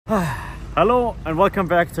Hello and welcome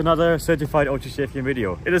back to another certified OG Schaefchen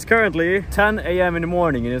video. It is currently 10 AM in the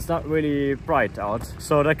morning and it's not really bright out.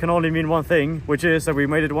 So that can only mean one thing, which is that we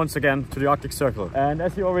made it once again to the Arctic Circle. And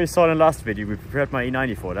as you already saw in the last video, we prepared my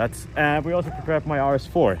E90 for that. And we also prepared my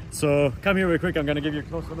RS4. So come here real quick, I'm gonna give you a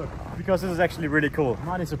closer look. Because this is actually really cool.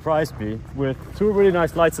 Mani surprised me with two really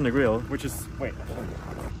nice lights on the grill, which is, wait.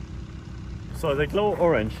 So they glow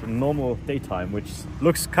orange in normal daytime, which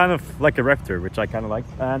looks kind of like a Raptor, which I kind of like.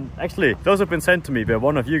 And actually, those have been sent to me by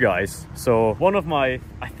one of you guys. So one of my,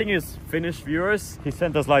 I think is Finnish viewers, he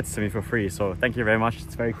sent those lights to me for free. So thank you very much,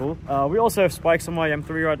 it's very cool. We also have spikes on my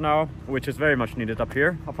M3 right now, which is very much needed up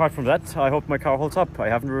here. Apart from that, I hope my car holds up. I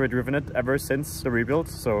haven't really driven it ever since the rebuild.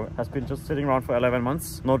 So it has been just sitting around for 11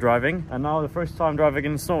 months, no driving. And now the first time driving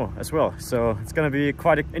in the snow as well. So it's gonna be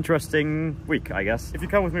quite an interesting week, I guess. If you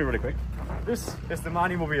come with me really quick. This is the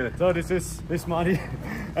Mani mobile. So this is this Mani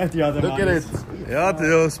and the other Look Manis. at it. Ja, det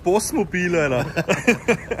er sportsmobil, eller?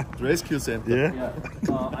 Rescue center. Yeah.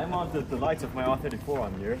 I mounted the lights of my R34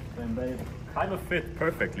 on here and they kind of fit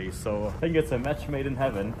perfectly. So I think it's a match made in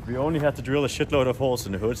heaven. We only had to drill a shitload of holes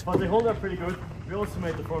in the hood. But they hold up pretty good. We also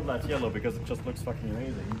made the front lights yellow because it just looks fucking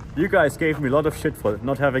amazing. You guys gave me a lot of shit for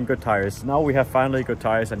not having good tires. Now we have finally good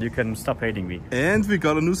tires and you can stop hating me. And we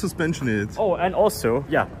got a new suspension in it. Oh, and also,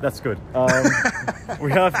 yeah, that's good.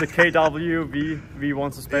 We have the KW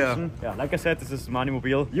V1 suspension. Yeah, like I said, this is Mani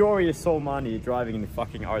mobile. You already saw Mani driving in the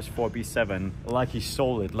fucking RS4 B7 like he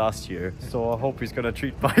stole it last year. So I hope he's gonna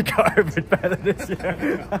treat my car a bit better this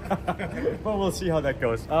year. But we'll see how that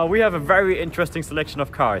goes. We have a very interesting selection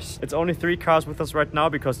of cars. It's only 3 cars with us right now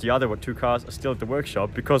because the other 2 cars are still at the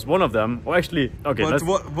workshop. Because one of them, or actually, okay,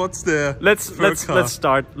 what's the let's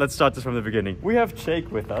start this from the beginning. We have Jake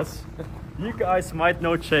with us. You guys might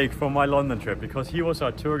know Jake from my London trip because he was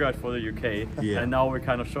our tour guide for the UK. Yeah. And now we're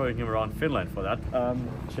kind of showing him around Finland for that.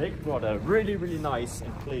 Jake brought a really nice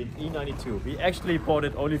and clean E92. He actually bought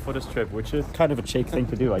it only for this trip, which is kind of a Jake thing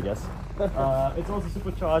to do, I guess. It's also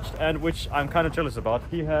supercharged and which I'm kind of jealous about.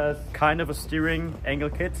 He has kind of a steering angle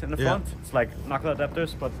kit in the front. It's like knuckle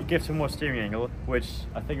adapters, but it gives him more steering angle, which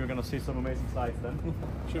I think we're gonna see some amazing slides then.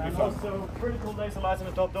 Should be fun. Also pretty cool laser lights on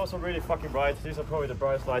the top. Those are really fucking bright. These are probably the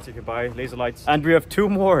brightest lights you can buy. Laser lights. And we have 2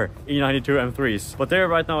 more E92 M3s, but they're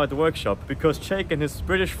right now at the workshop because Jake and his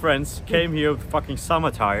British friends came here with fucking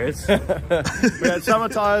summer tires. We had summer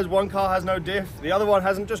tires, one car has no diff, the other one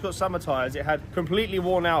hasn't just got summer tires, it had completely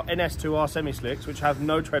worn out NS2R semi-slicks which have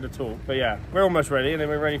no tread at all. But yeah, we're almost ready and then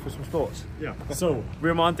we're ready for some sports. Yeah. So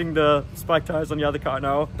we're mounting the spike tires on the other car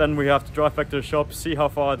now, then we have to drive back to the shop, see how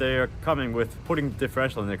far they are coming with putting the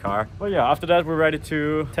differential in the car. But yeah, after that we're ready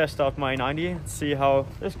to test out my 90, see how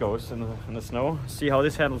this goes in the snow, see how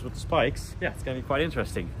this handles with the spikes. Yeah, it's gonna be quite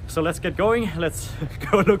interesting. So let's get going, let's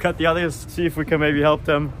go look at the others, see if we can maybe help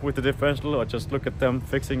them with the differential or just look at them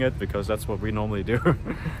fixing it because that's what we normally do.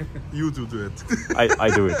 You do it. I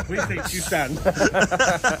do it. We think you stand.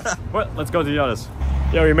 Well, let's go to the others.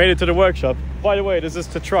 Yeah, we made it to the workshop. By the way, this is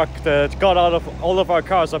the truck that got out of all of our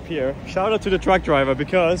cars up here. Shout out to the truck driver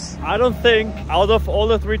because I don't think out of all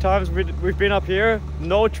the 3 times we've been up here,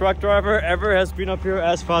 no truck driver ever has been up here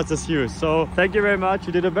as fast as you. So thank you very much.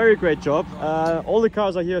 You did a very great job. All the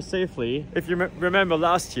cars are here safely. If you remember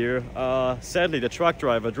last year, sadly the truck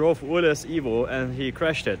driver drove Ule's Evo and he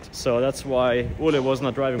crashed it. So that's why Ule was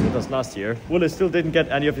not driving with us last year. Ule still didn't get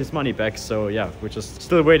any of his money back. So yeah, we're just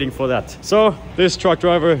still waiting for that. So this truck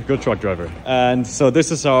driver, good truck driver. And so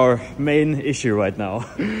this is our main issue right now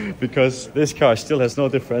because this car still has no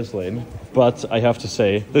differential in. But I have to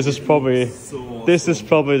say, this is probably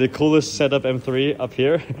the coolest setup M3 up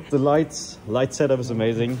here. The light setup is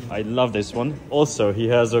amazing. I love this one. Also, he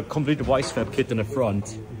has a complete Y-swap kit in the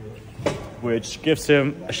front, which gives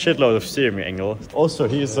him a shitload of steering angle. Also,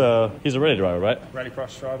 he's a rally driver, right?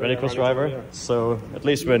 Rallycross driver. Rallycross driver. Yeah. So at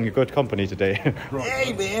least we're in good company today.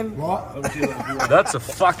 Hey man! What? That's a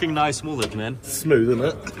fucking nice mullet, man. Smooth, isn't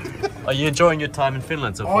it? Are you enjoying your time in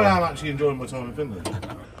Finland so far? I am actually enjoying my time in Finland.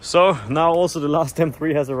 So now also the last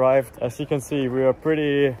M3 has arrived. As you can see, we are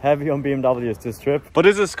pretty heavy on BMWs this trip. But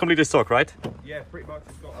this is completely stock, right? Yeah, pretty much.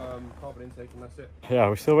 It's got carbon intake and that's it. Yeah,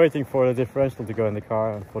 we're still waiting for the differential to go in the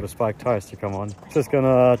car and for the spike tires to come on. Just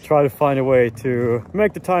gonna try to find a way to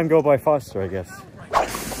make the time go by faster, I guess.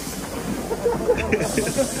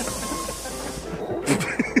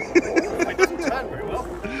 It doesn't turn very well.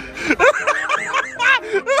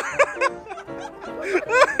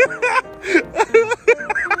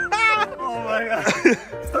 Oh my god.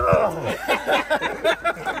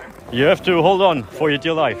 You have to hold on for your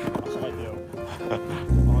dear life. That's ideal.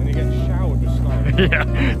 I'm gonna get showered with snow. Yeah.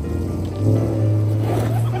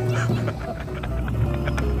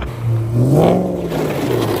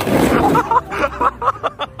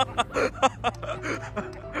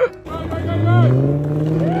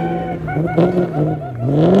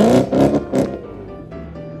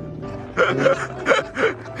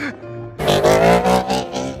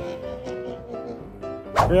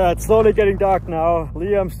 Yeah, it's slowly getting dark now.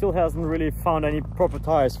 Liam still hasn't really found any proper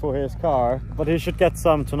tires for his car, but he should get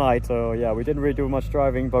some tonight. So yeah, we didn't really do much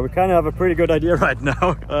driving, but we kind of have a pretty good idea right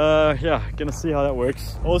now. Yeah, gonna see how that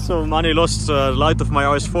works. Also, Manny lost the light of my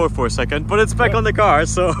RS4 for a second, but it's back on the car,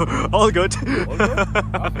 so all good. All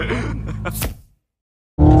good.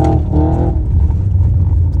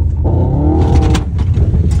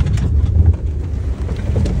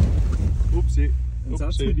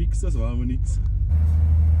 Das war aber nichts.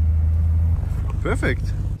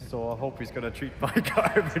 Perfect. So I hope he's gonna treat my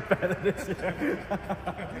car a bit better this year.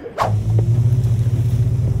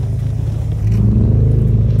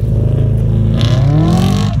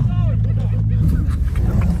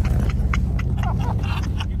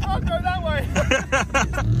 You can't go that way.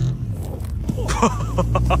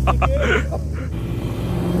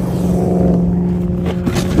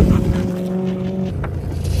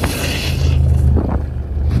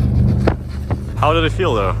 How did it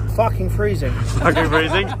feel though? Fucking freezing. Fucking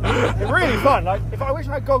freezing? It's really fun. Like, if I wish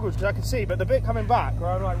I had goggles because I could see, but the bit coming back where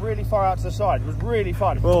I'm like really far out to the side was really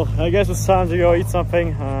fun. Well, I guess it's time to go eat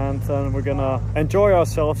something and then we're gonna enjoy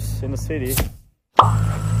ourselves in the city.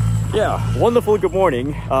 Yeah, wonderful good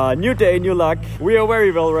morning. New day, new luck. We are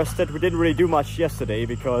very well rested. We didn't really do much yesterday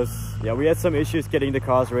because yeah, we had some issues getting the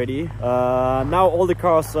cars ready. Now all the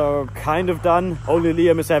cars are kind of done. Only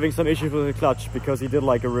Liam is having some issues with the clutch because he did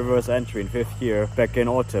like a reverse entry in 5th gear back in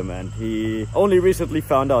autumn and he only recently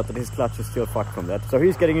found out that his clutch is still fucked from that. So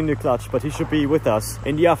he's getting a new clutch, but he should be with us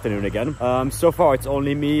in the afternoon again. So far it's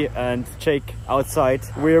only me and Jake outside.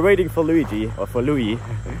 We're waiting for Luigi, or for Louis.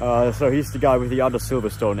 So he's the guy with the other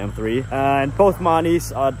Silverstone M3. And both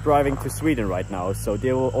Manis are driving to Sweden right now, so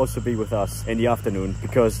they will also be with us in the afternoon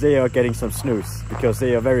because they are getting some snooze because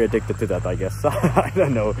they are very addicted to that, I guess. I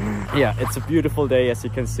don't know. Yeah, it's a beautiful day as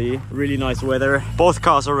you can see. Really nice weather. Both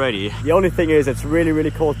cars are ready. The only thing is it's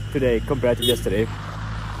really cold today compared to yesterday.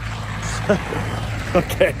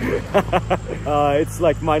 Okay. It's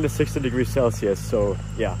like -60°C, so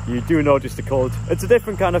yeah, you do notice the cold. It's a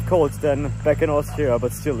different kind of cold than back in Austria,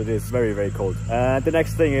 but still it is very cold. And the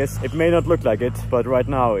next thing is, it may not look like it, but right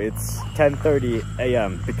now it's 10:30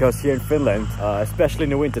 AM because here in Finland, especially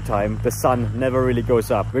in the winter time, the sun never really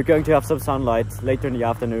goes up. We're going to have some sunlight later in the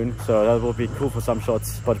afternoon, so that will be cool for some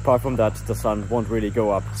shots, but apart from that, the sun won't really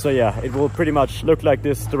go up. So yeah, it will pretty much look like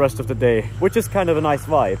this the rest of the day, which is kind of a nice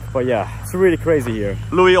vibe. But yeah, it's really crazy here.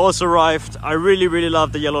 Louis also arrived. I really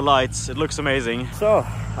love the yellow lights. It looks amazing. So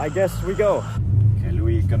I guess we go. Okay,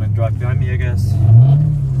 Louis gonna drive behind me, I guess.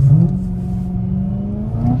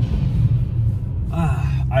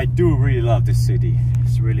 I do really love this city.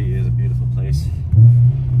 It really is a beautiful place.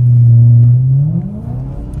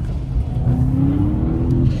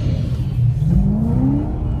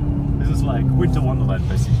 This is like winter wonderland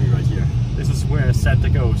basically right here. This is where Santa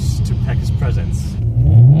goes to pack his presents.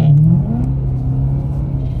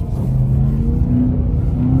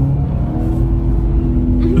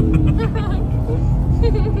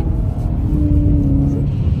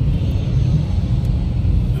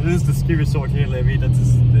 This is the ski resort here, Levi.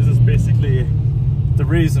 This is basically the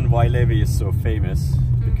reason why Levi is so famous,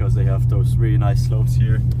 because they have those really nice slopes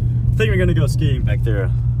here. I think we're gonna go skiing back there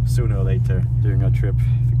sooner or later during our trip,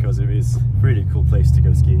 because it is a really cool place to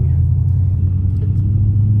go skiing.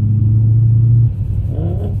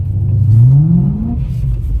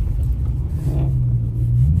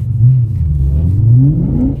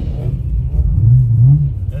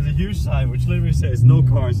 There's a huge sign which literally says no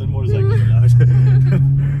cars and motorcycles allowed.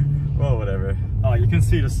 Well, whatever. Oh, you can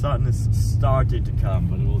see the sun is starting to come,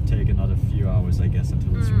 but it will take another few hours, I guess,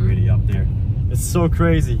 until it's really up there. It's so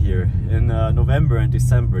crazy here. In November and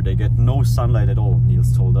December they get no sunlight at all,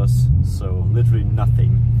 Niels told us, so literally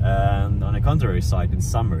nothing. And on the contrary side, in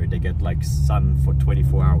summer they get like sun for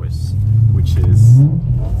 24 hours, which is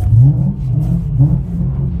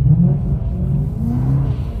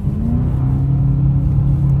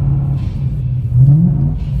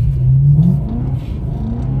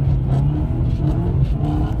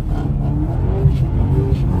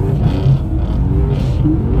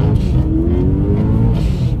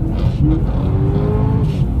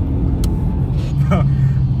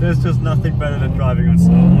there's just nothing better than driving on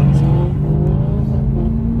snow, honestly.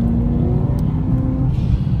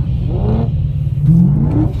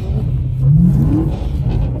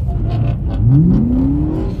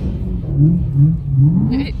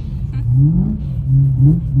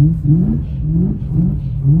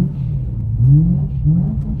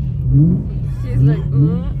 She's like,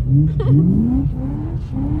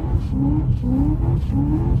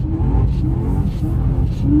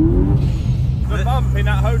 The bump in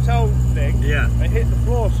that hotel thing, yeah, it hit the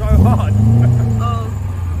floor so hard. oh.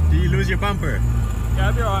 Do you lose your bumper? Yeah,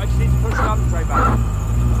 I'll be alright. I just need to push the arbitrate back.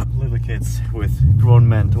 Little kids with grown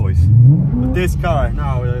man toys. But this car,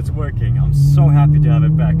 now that it's working, I'm so happy to have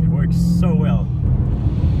it back. It works so well.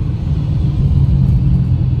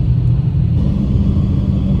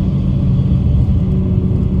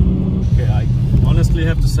 Okay, I honestly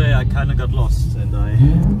have to say I kind of got lost, and I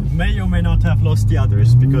may or may not have lost the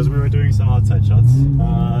others because we were doing some outside shots.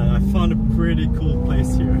 I found a pretty cool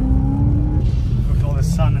place here. With all the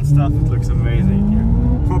sun and stuff, it looks amazing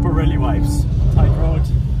here. Proper rally vibes. Tight road.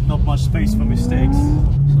 Not much space for mistakes,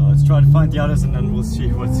 so let's try to find the others and then we'll see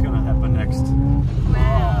what's gonna happen next.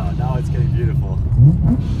 Wow, oh, now it's getting beautiful.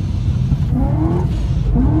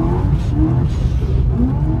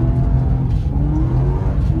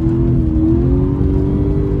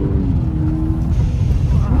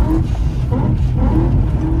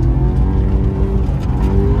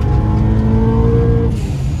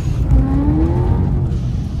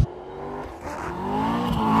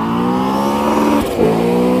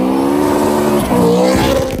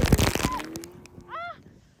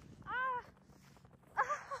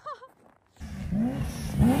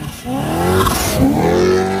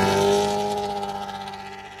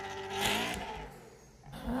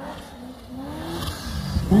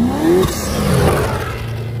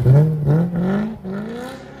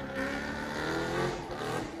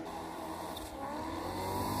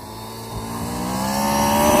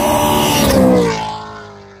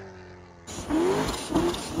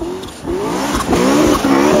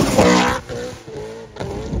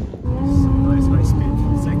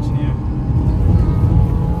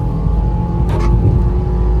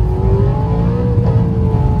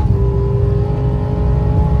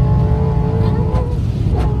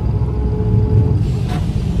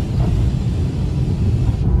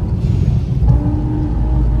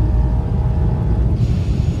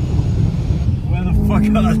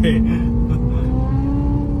 God, hey.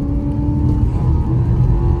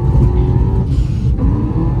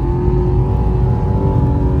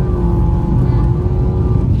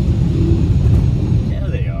 There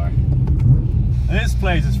they are. This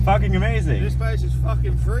place is fucking amazing. This place is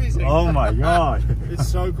fucking freezing. Oh my god. It's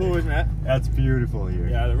so cool, isn't it? That's beautiful here.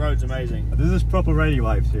 Yeah, the road's amazing. This is proper ready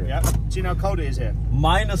vibes here. Yep. Do you know how cold it is here?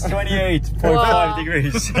 Minus 28.5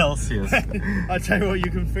 degrees Celsius. I tell you what,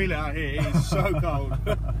 you can feel it out here. It is so cold.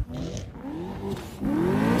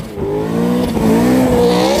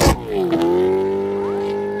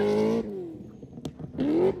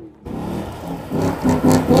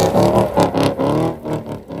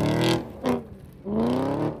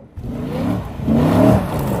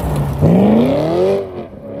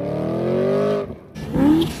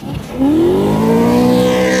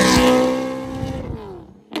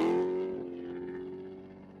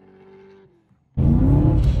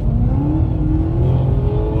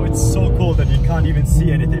 That you can't even see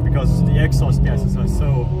anything because the exhaust gases are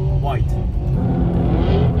so white.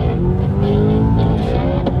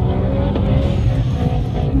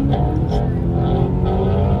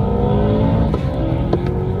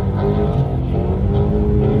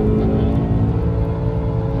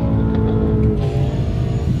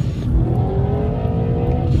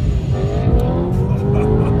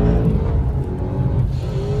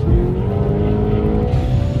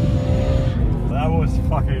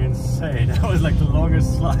 Fucking insane. That was like the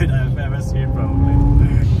longest slide I've ever seen, probably.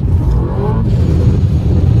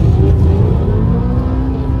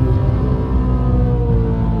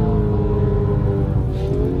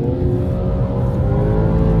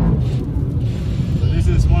 So this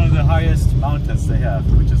is one of the highest mountains they have,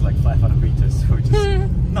 which is like 500 meters, which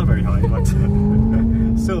is not very high, but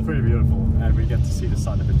still pretty beautiful. And we get to see the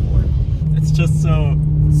sun a bit more. It's just so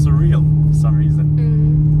surreal for some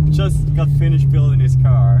reason. Just got finished building this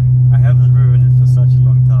car. I haven't driven it for such a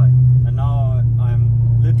long time, and now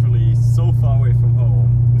I'm literally so far away from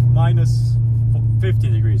home with minus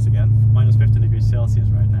 15 degrees again, minus 15 degrees Celsius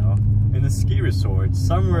right now, in a ski resort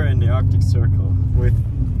somewhere in the Arctic Circle with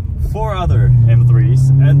 4 other M3s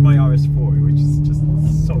and my RS4, which is just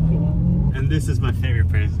so cool. And this is my favorite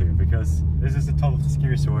place here because this is the top of the ski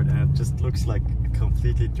resort and it just looks like a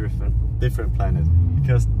completely different planet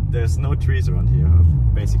because there's no trees around here,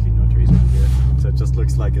 basically no trees around here, so it just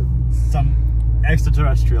looks like some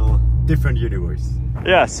extraterrestrial different universe.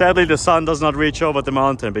 Yeah, sadly the sun does not reach over the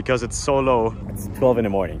mountain because it's so low. It's 12 in the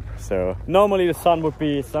morning, so normally the sun would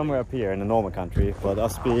be somewhere up here in a normal country, but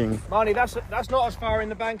us being... Marnie, that's not as far in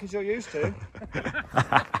the bank as you're used to.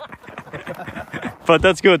 But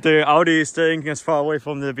that's good, the Audi is staying as far away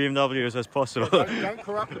from the BMWs as possible. Don't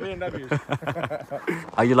corrupt the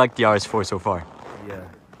BMWs. How you like the RS4 so far? Yeah.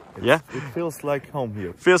 Yeah? It feels like home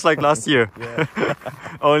here. Feels like last year. Yeah.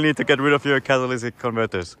 Only need to get rid of your catalytic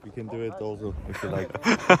converters. We can do it also if you like.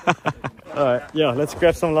 Alright, yeah, let's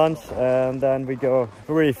grab some lunch and then we go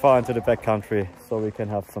really far into the back country so we can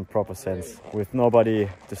have some proper sense with nobody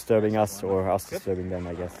disturbing us or us disturbing them,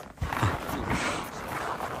 I guess.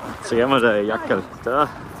 So yeah, the Jackel.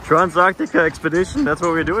 Trans-Arctica expedition, that's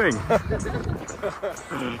what we're doing.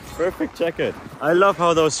 Perfect jacket. I love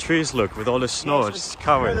how those trees look with all the snow, it's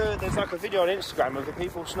covered. There's like a video on Instagram of the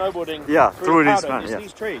people snowboarding through these,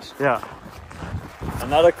 these trees. Yeah.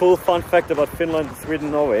 Another cool fun fact about Finland, Sweden,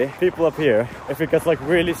 Norway. People up here, if it gets like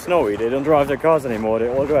really snowy, they don't drive their cars anymore, they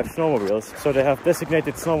all drive snowmobiles. So they have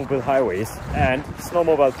designated snowmobile highways and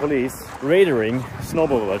snowmobile police raiding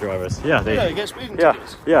snowmobile drivers. Yeah, you get speeding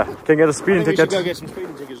tickets. Yeah, can get a speeding ticket. We should go get some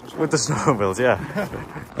speeding tickets with the snowmobiles, yeah.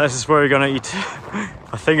 This is where we're gonna eat.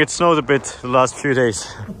 I think it snowed a bit the last few days.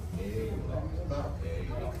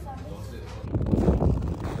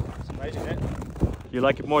 You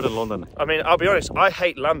like it more than London? I mean, I'll be honest, I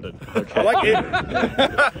hate London. Okay. I like it.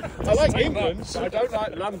 I like England, but I don't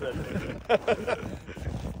like London.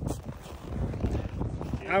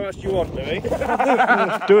 How much do you want, Louis?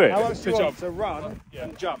 Do it. How much do you want to run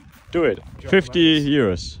and jump? Do it. 50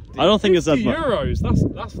 euros. I don't think it's that much. 50 euros?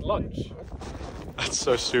 That's lunch. That's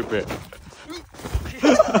so stupid.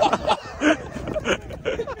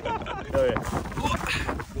 Oh, yeah.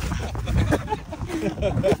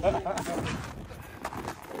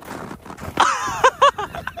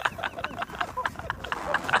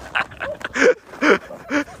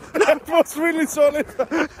 That was really solid.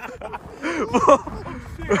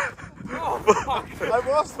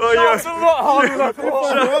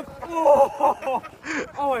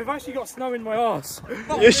 Oh, I've actually got snow in my arse.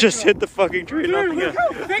 You just hit the fucking tree. Dude, look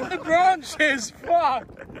how thick the branch is. Fuck.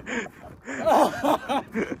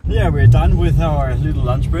 Yeah, we're done with our little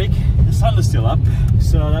lunch break. The sun is still up,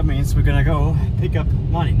 so that means we're gonna go pick up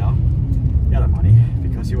Mani now. The other Mani,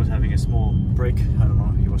 because he was having a small break. I don't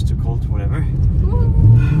know, he was too cold, whatever.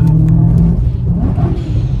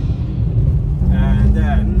 And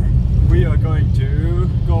then we are going to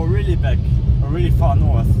go really back, or really far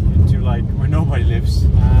north, into like where nobody lives,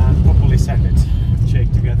 and probably send it.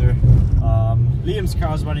 Jake together. Liam's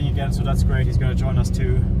car is running again, so that's great. He's going to join us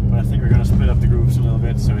too, but I think we're going to split up the groups a little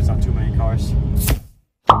bit so it's not too many cars.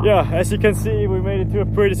 Yeah, as you can see, we made it to a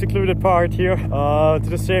pretty secluded part here, to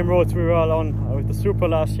the same roads we were all on with the Super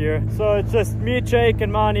last year. So it's just me, Jake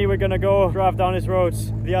and Mani. We're gonna go drive down these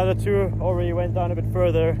roads. The other two already went down a bit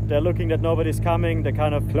further. They're looking that nobody's coming. They're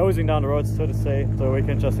kind of closing down the roads, so to say, so we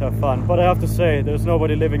can just have fun. But I have to say, there's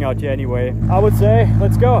nobody living out here anyway. I would say,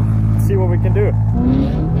 let's go, see what we can do.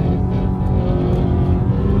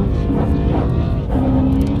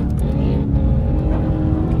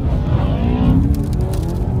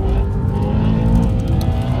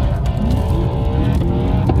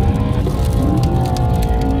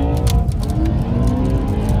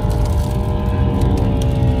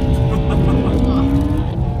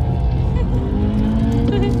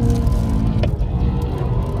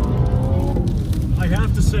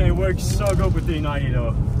 So good with the E90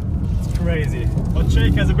 though, it's crazy. But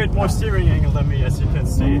Jake has a bit more steering angle than me, as you can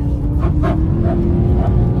see.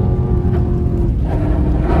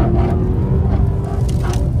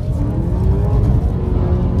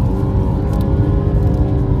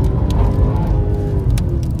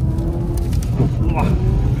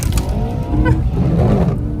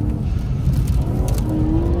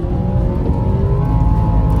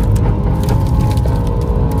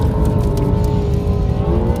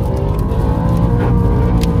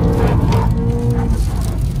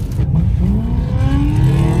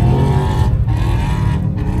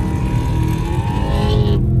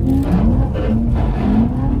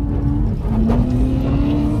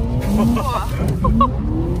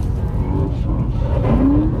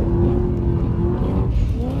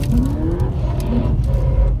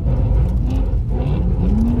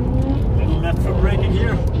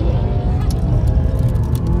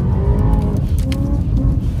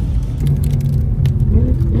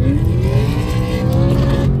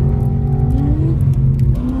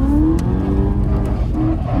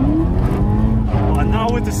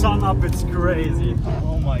 It's crazy.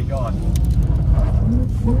 Oh my god.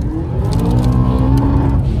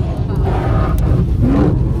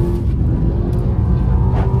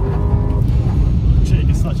 Jake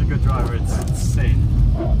is such a good driver, it's insane.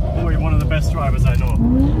 Probably one of the best drivers I know.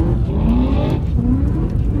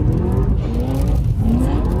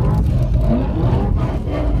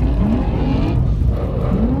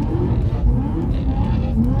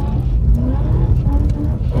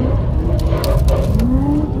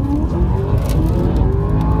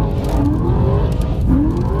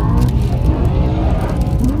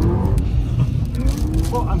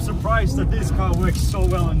 car works so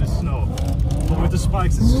well in the snow, but with the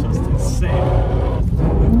spikes it's just insane.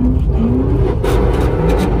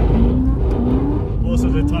 Also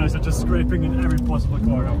the tires are just scraping in every possible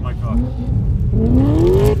corner of my car.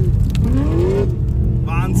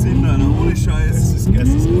 Wahnsinn, Alter, ohne Scheiß, das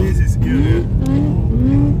ist irre.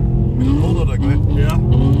 Mit dem Motor da, gell? Ja.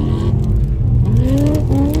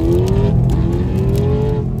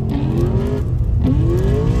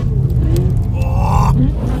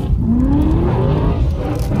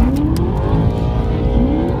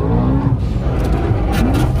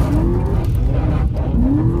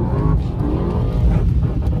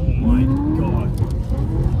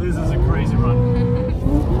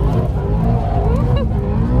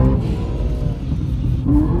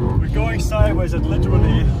 Sideways at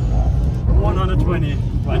literally 120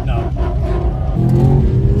 right now.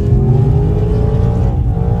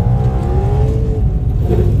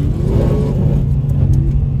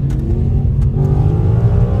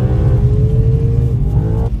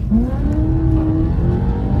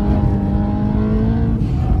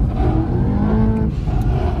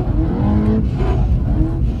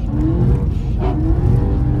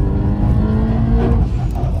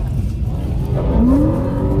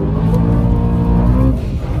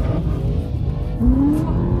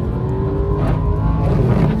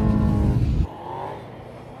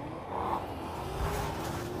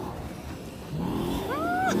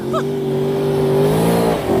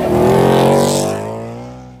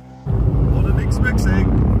 Oder nichts mehr gesehen.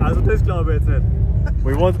 Also das glaube ich jetzt nicht.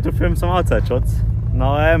 We wanted to film some outside shots.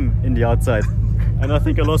 Now I am in the outside. And I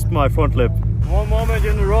think I lost my front lip. One moment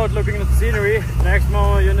you're in the road looking at the scenery. Next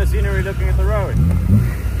moment you're in the scenery looking at the road.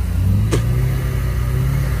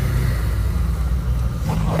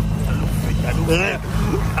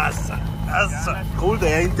 That's cool,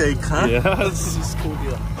 the intake, huh? Yeah, this is cool,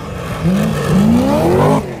 yeah.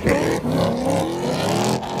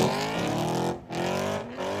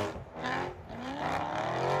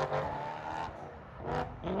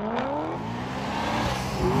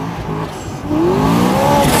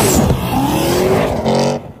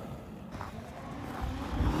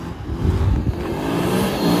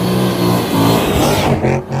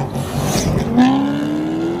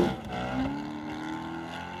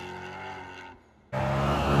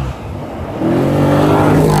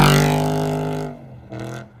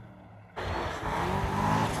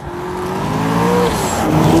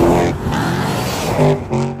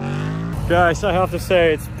 Guys, I have to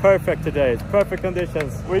say it's perfect today. It's perfect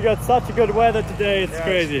conditions. We got such a good weather today. It's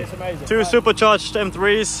crazy. It's amazing. Two supercharged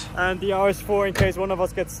M3s and the RS4 in case one of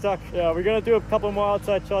us gets stuck. Yeah, we're gonna do a couple more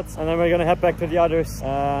outside shots and then we're gonna head back to the others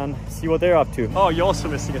and see what they're up to. Oh, you're also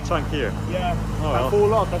missing a chunk here. Yeah, oh, well. Full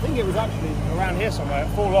lock. I think it was actually around here somewhere.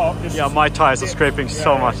 Full lock. Yeah, my tires are scraping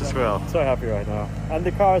so much as well. So happy right now. And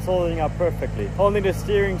the car is holding up perfectly. Only the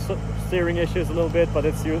steering issues a little bit, but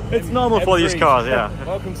it's normal for these cars, yeah.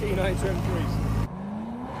 Welcome to E92 M3s.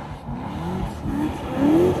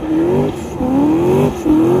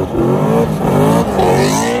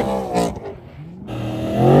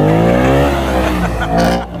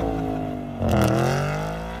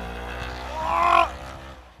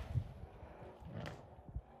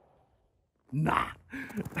 Nah.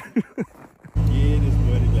 Jedes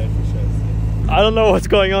Mal die gleiche Scheiße. I don't know what's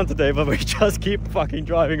going on today, but we just keep fucking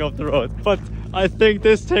driving off the road. But I think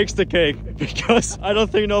this takes the cake because I don't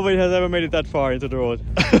think nobody has ever made it that far into the road.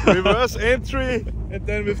 Reverse entry and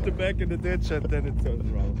then with the back in the ditch and then it turns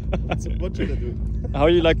around. So what should I do? How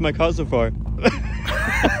you like my car so far?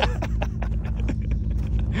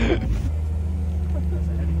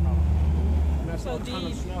 So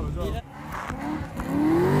deep. Yeah.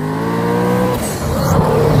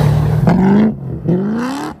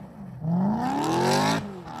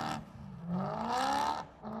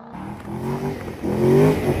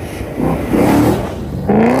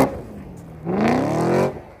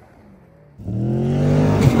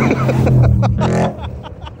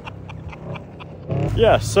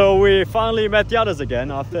 Yeah, so we finally met the others again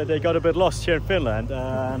after they got a bit lost here in Finland,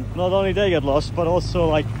 and not only they got lost, but also,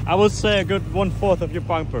 like, I would say a good 1/4 of your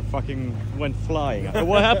bumper fucking went flying.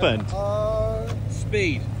 What happened?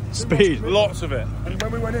 Speed. Speed. Lots of it. And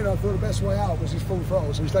when we went in, I thought the best way out was just full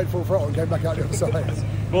throttle, so we stayed full throttle and came back out the other side.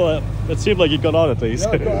 Well, it seemed like you got out at least.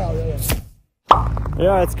 Yeah, I got out, yeah.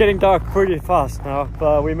 Yeah, it's getting dark pretty fast now,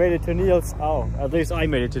 but we made it to Niels. Oh, at least I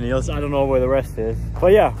made it to Niels. I don't know where the rest is.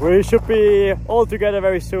 But yeah, we should be all together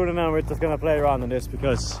very soon, and then we're just gonna play around on this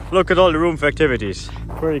because look at all the room for activities.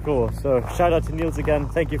 Pretty cool. So shout out to Niels again.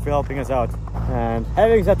 Thank you for helping us out and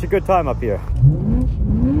having such a good time up here.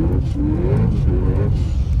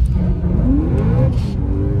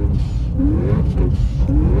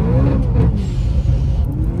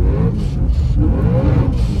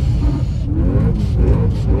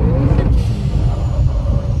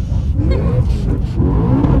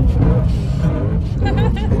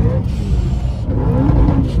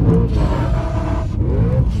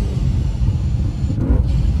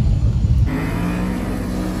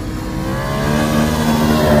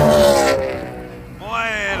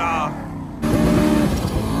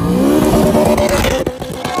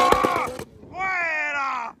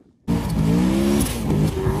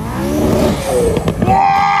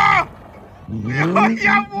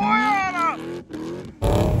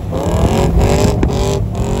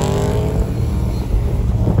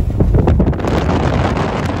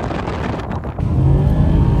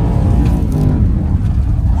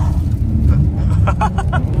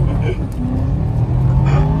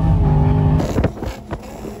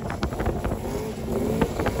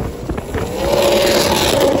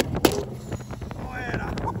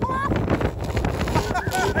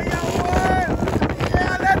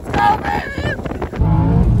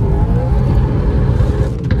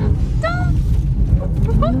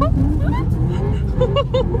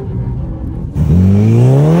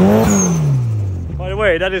 By the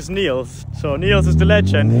way, that is Niels. So Niels is the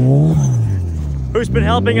legend who's been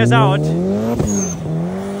helping us out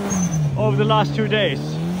over the last 2 days.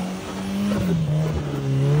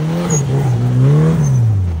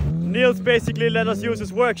 Niels basically let us use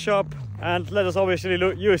his workshop and let us obviously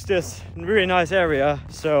use this really nice area.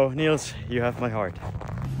 So Niels, you have my heart.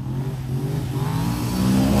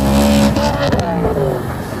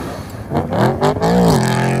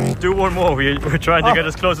 Do one more, we're trying to get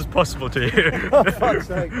as close as possible to you. For fuck's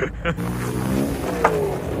sake.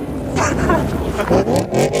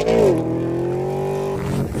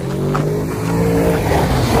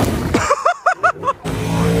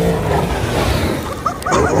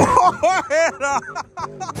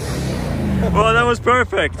 Well, that was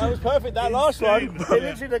perfect. That was perfect, that last one.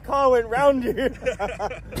 Literally the car went round you.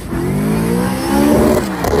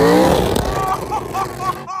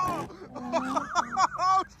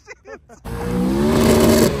 Oh shit!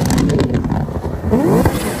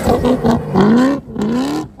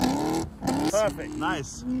 Perfect.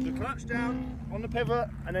 Nice. The clutch down on the pivot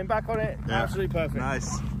and then back on it. Yeah. Absolutely perfect.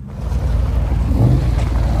 Nice.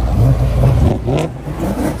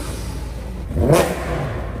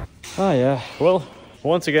 Ah yeah, well,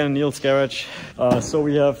 once again in Niels' garage. So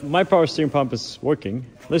we have, my power steering pump is working.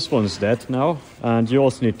 This one's dead now, and you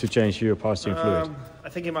also need to change your power steering fluid. I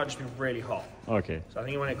think it might just be really hot. Okay. So I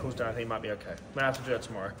think when it cools down, I think it might be okay. Might have to do it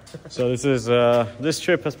tomorrow. So this is, this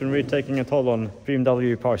trip has been really taking a toll on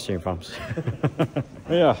BMW power steering pumps.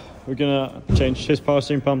 Yeah, we're gonna change his power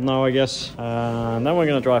steering pump now, I guess. And then we're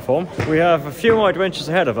gonna drive home. We have a few more adventures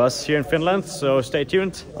ahead of us here in Finland, so stay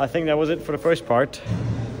tuned. I think that was it for the first part.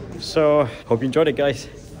 So, hope you enjoyed it, guys.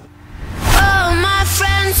 All my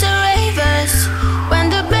friends are ravers. When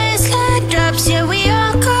the bassline drops, yeah, we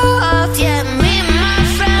all go off. Yeah, me and my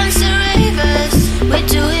friends are ravers. We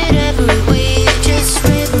do it every week. Just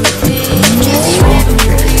rip, repeat. Just rip,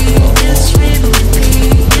 repeat. Just rip,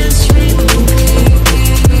 repeat. Just rip, repeat.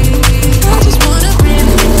 I just wanna rip,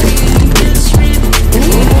 repeat. Just rip,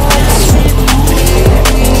 repeat. Just rip, repeat.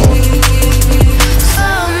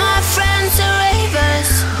 All my friends are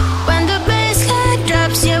ravers. When the bassline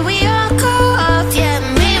drops, yeah, we all go off. Yeah,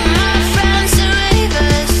 me and my friends are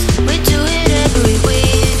ravers. We do it every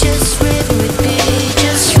week. Just rip, repeat.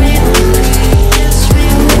 Just rip, repeat. Just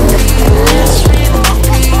rip, repeat. Just rip,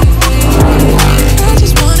 repeat. I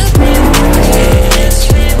just wanna rip, repeat. Just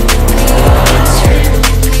rip, repeat. Just rip, repeat. I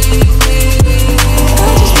just wanna rip,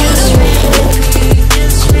 repeat.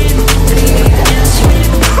 Just rip, repeat. Just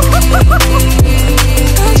rip, repeat.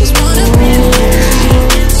 I just wanna rip, repeat.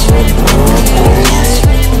 Just rip,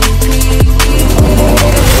 repeat.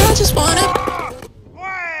 I just wanna.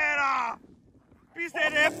 Buena!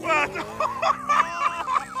 Pistet effort!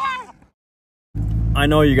 I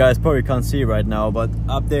know you guys probably can't see right now, but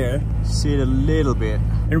up there, see it a little bit.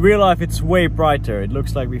 In real life, it's way brighter. It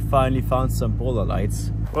looks like we finally found some polar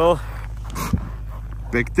lights. Well,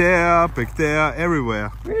 Back there,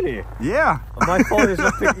 everywhere. really? Yeah! My phone is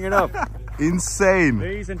not picking it up. Insane!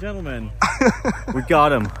 Ladies and gentlemen, we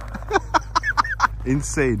got him.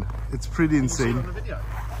 Insane. It's pretty insane.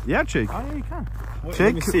 Yeah, Jake. Oh, yeah, you can.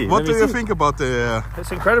 Jake, me see, what let do me you see. think about the...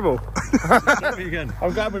 It's incredible. Again.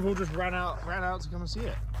 I'm glad we've all just ran out to come and see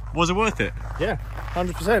it. Was it worth it? Yeah,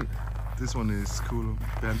 100%. This one is cool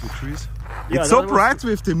behind the trees. Yeah, It's so that was- bright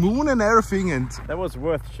with the moon and everything, and That was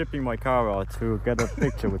worth shipping my car out to get a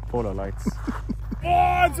picture with polar lights.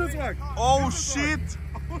 Oh, it's just like. oh shit!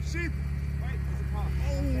 Oh shit!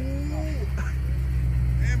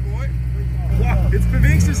 It's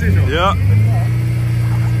bewegt sich schon. Ja.